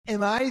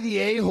Am I the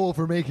a-hole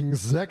for making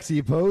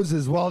sexy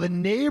poses while the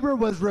neighbor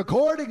was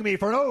recording me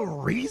for no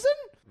reason?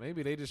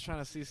 Maybe they just trying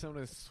to see some of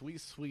this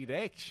sweet, sweet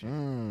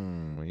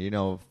action.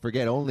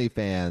 Forget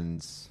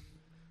OnlyFans.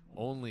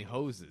 Only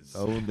hoses.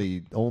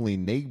 Only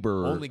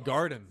neighbor. Only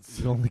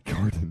gardens. Only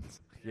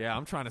gardens. Yeah,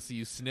 I'm trying to see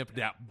you snip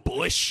that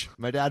bush.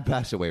 My dad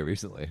passed away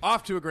recently.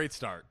 Off to a great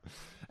start.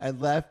 And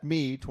left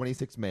me,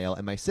 26 male,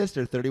 and my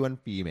sister, 31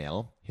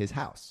 female, his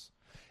house.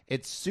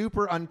 It's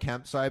super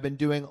unkempt, so I've been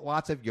doing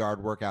lots of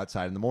yard work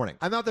outside in the morning.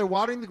 I'm out there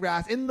watering the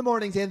grass in the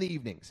mornings and the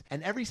evenings.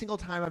 And every single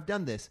time I've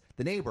done this,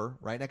 the neighbor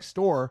right next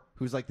door,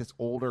 who's like this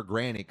older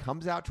granny,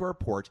 comes out to our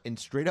porch and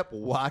straight up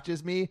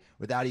watches me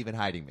without even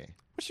hiding me.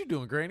 What you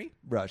doing, Granny?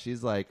 Bro,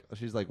 she's like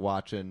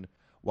watching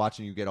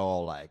you get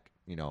all like,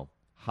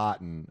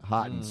 hot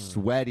and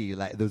sweaty,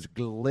 like those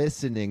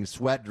glistening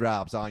sweat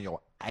drops on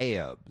your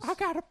abs. I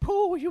got a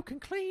pool you can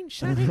clean,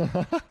 Sonny.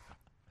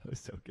 That was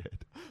so good.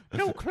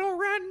 No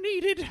chlorine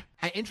needed.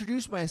 I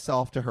introduced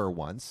myself to her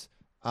once,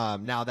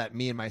 now that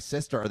me and my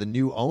sister are the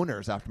new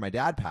owners after my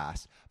dad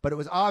passed, but it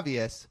was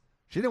obvious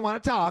she didn't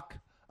want to talk.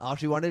 All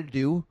she wanted to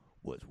do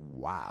was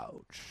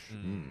wouch.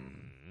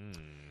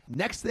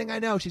 Next thing I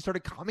know, she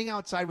started coming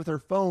outside with her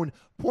phone,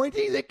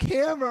 pointing the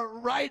camera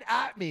right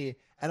at me.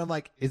 And I'm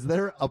like, is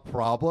there a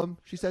problem?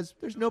 She says,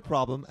 there's no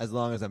problem as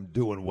long as I'm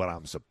doing what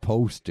I'm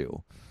supposed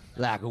to,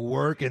 like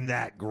working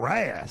that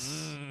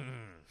grass.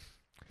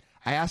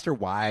 I asked her,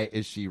 why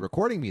is she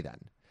recording me then?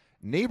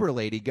 Neighbor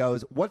lady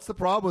goes, what's the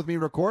problem with me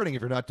recording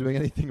if you're not doing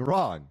anything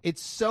wrong?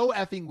 It's so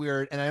effing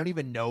weird, and I don't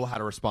even know how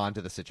to respond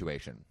to the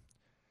situation.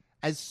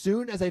 As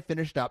soon as I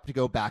finished up to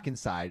go back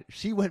inside,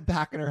 she went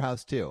back in her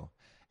house too.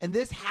 And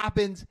this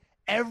happens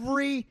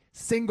every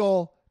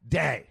single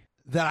day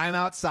that I'm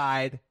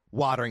outside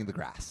watering the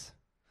grass.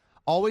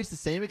 Always the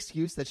same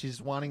excuse that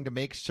she's wanting to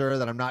make sure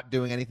that I'm not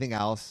doing anything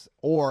else,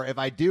 or if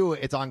I do,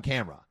 it's on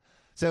camera.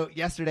 So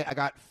yesterday I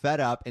got fed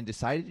up and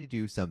decided to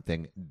do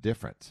something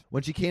different.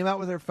 When she came out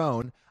with her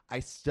phone,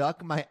 I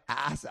stuck my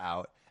ass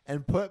out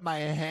and put my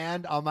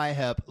hand on my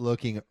hip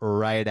looking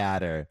right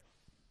at her.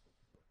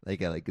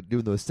 Like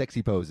doing those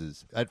sexy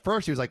poses. At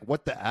first, she was like,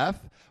 what the F?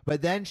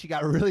 But then she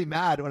got really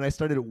mad when I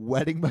started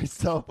wetting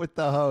myself with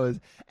the hose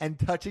and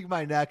touching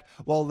my neck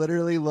while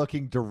literally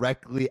looking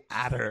directly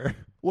at her.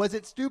 Was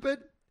it stupid?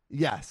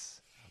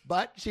 Yes.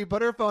 But she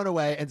put her phone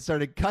away and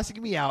started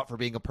cussing me out for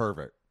being a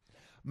pervert.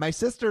 My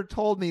sister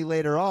told me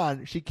later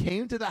on she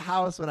came to the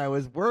house when I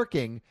was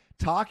working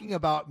talking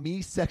about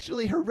me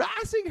sexually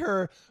harassing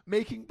her,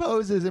 making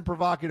poses in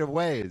provocative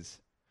ways.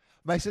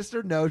 My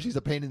sister knows she's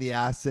a pain in the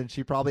ass since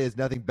she probably has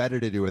nothing better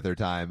to do with her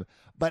time,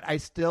 but I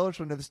still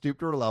shouldn't have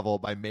stooped to her level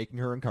by making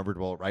her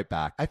uncomfortable right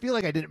back. I feel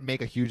like I didn't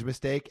make a huge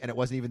mistake and it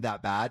wasn't even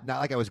that bad.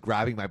 Not like I was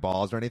grabbing my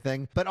balls or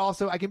anything, but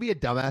also I can be a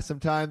dumbass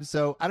sometimes.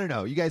 So I don't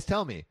know. You guys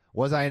tell me.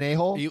 Was I an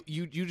a-hole?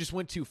 You just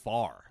went too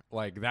far.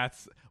 Like,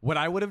 that's what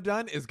I would have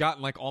done is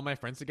gotten like all my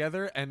friends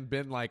together and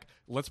been like,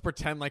 let's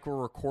pretend like we're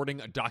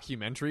recording a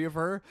documentary of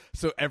her.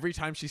 So every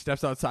time she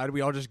steps outside,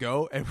 we all just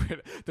go and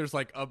there's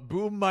like a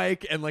boom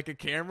mic and like a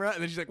camera.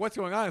 And then she's like, what's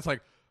going on? It's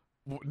like,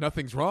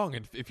 nothing's wrong.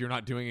 And if you're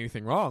not doing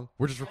anything wrong,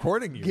 we're just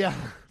recording you. Yeah.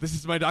 This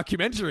is my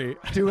documentary.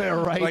 Do it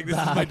right Like, this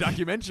back. is my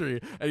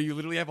documentary. And you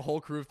literally have a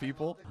whole crew of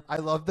people. I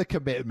love the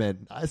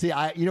commitment. See,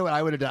 you know what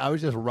I would have done? I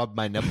would just rub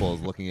my nipples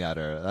looking at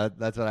her.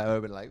 That's what I would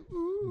have been like,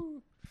 ooh.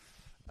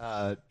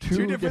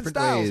 Two different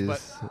styles, ways.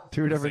 but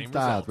two different same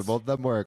styles, results. but both of them work.